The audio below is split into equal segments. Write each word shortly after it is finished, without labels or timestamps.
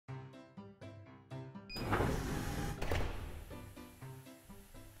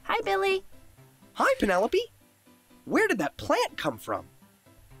Hi, Billy. Hi, Penelope. Where did that plant come from?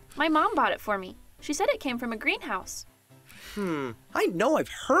 My mom bought it for me. She said it came from a greenhouse. I know I've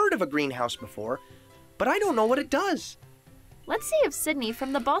heard of a greenhouse before, but I don't know what it does. Let's see if Sydney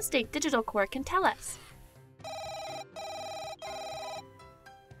from the Ball State Digital Corps can tell us.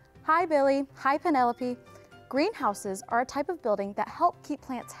 Hi, Billy. Hi, Penelope. Greenhouses are a type of building that help keep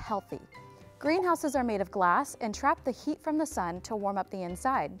plants healthy. Greenhouses are made of glass and trap the heat from the sun to warm up the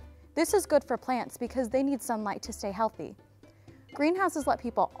inside. This is good for plants because they need sunlight to stay healthy. Greenhouses let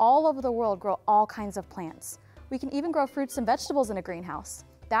people all over the world grow all kinds of plants. We can even grow fruits and vegetables in a greenhouse.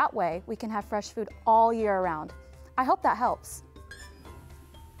 That way, we can have fresh food all year round. I hope that helps.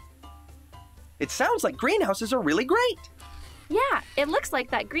 It sounds like greenhouses are really great. Yeah, it looks like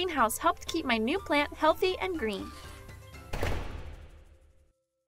that greenhouse helped keep my new plant healthy and green.